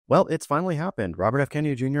Well, it's finally happened. Robert F.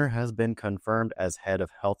 Kennedy Jr. has been confirmed as head of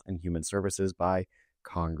Health and Human Services by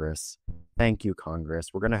Congress. Thank you, Congress.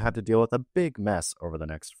 We're going to have to deal with a big mess over the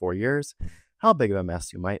next 4 years. How big of a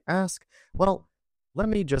mess, you might ask? Well, let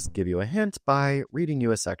me just give you a hint by reading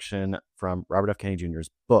you a section from Robert F. Kennedy Jr.'s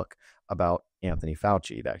book about Anthony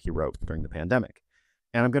Fauci that he wrote during the pandemic.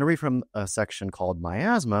 And I'm going to read from a section called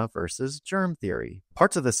Miasma versus Germ Theory.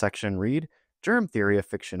 Parts of this section read, Germ theory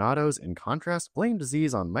aficionados, in contrast, blame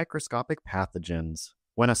disease on microscopic pathogens.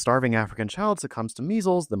 When a starving African child succumbs to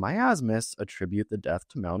measles, the miasmists attribute the death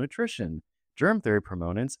to malnutrition. Germ theory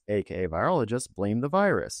proponents, aka virologists, blame the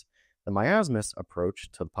virus. The miasmist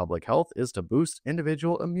approach to public health is to boost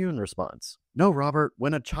individual immune response. No, Robert,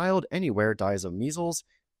 when a child anywhere dies of measles,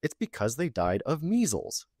 it's because they died of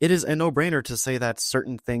measles. It is a no-brainer to say that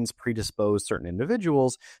certain things predispose certain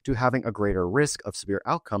individuals to having a greater risk of severe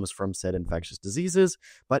outcomes from said infectious diseases,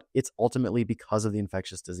 but it's ultimately because of the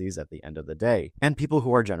infectious disease at the end of the day. And people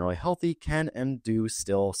who are generally healthy can and do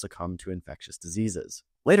still succumb to infectious diseases.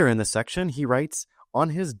 Later in this section, he writes, on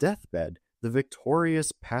his deathbed, the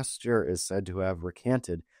victorious Pasteur is said to have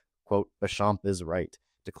recanted, quote, Béchamp is right,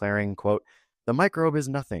 declaring, quote, the microbe is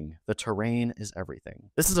nothing. The terrain is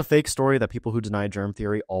everything. This is a fake story that people who deny germ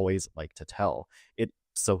theory always like to tell. It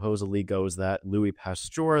supposedly goes that Louis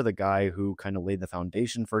Pasteur, the guy who kind of laid the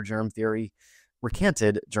foundation for germ theory,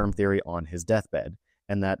 recanted germ theory on his deathbed,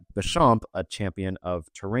 and that Béchamp, a champion of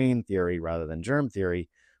terrain theory rather than germ theory,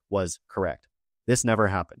 was correct. This never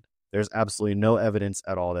happened. There's absolutely no evidence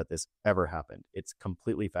at all that this ever happened. It's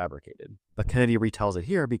completely fabricated. But Kennedy retells it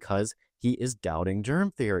here because he is doubting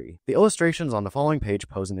germ theory. The illustrations on the following page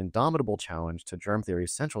pose an indomitable challenge to germ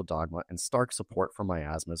theory's central dogma and stark support for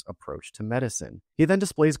miasma's approach to medicine. He then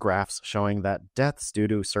displays graphs showing that deaths due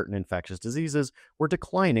to certain infectious diseases were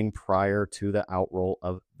declining prior to the outroll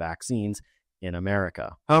of vaccines in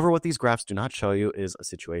America. However, what these graphs do not show you is a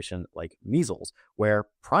situation like measles, where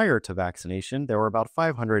prior to vaccination, there were about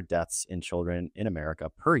 500 deaths in children in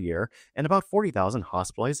America per year and about 40,000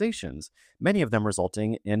 hospitalizations, many of them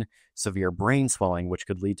resulting in severe brain swelling, which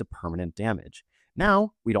could lead to permanent damage.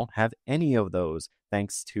 Now, we don't have any of those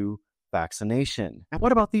thanks to vaccination. And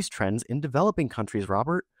what about these trends in developing countries,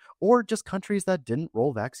 Robert? Or just countries that didn't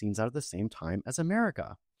roll vaccines out at the same time as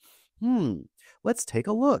America? Let's take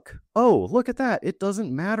a look. Oh, look at that. It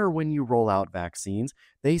doesn't matter when you roll out vaccines.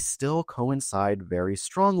 They still coincide very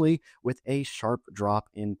strongly with a sharp drop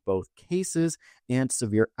in both cases and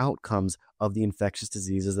severe outcomes of the infectious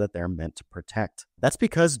diseases that they're meant to protect. That's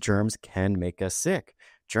because germs can make us sick.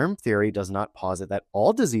 Germ theory does not posit that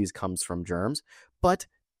all disease comes from germs, but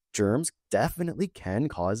germs definitely can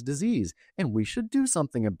cause disease, and we should do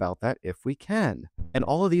something about that if we can. And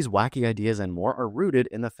all of these wacky ideas and more are rooted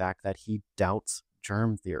in the fact that he doubts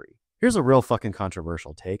germ theory. Here's a real fucking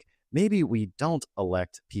controversial take. Maybe we don't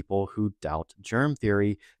elect people who doubt germ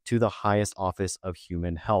theory to the highest office of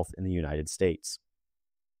human health in the United States.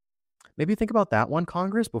 Maybe think about that one,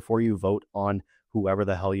 Congress, before you vote on whoever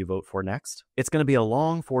the hell you vote for next. It's going to be a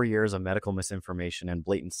long 4 years of medical misinformation and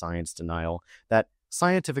blatant science denial that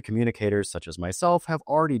scientific communicators such as myself have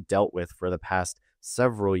already dealt with for the past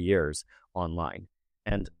several years online.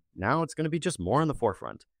 And now it's going to be just more on the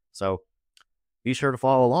forefront. So be sure to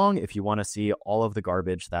follow along if you want to see all of the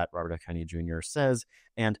garbage that Robert F. Kennedy Jr. says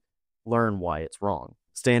and learn why it's wrong.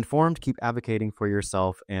 Stay informed, keep advocating for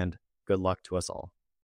yourself, and good luck to us all.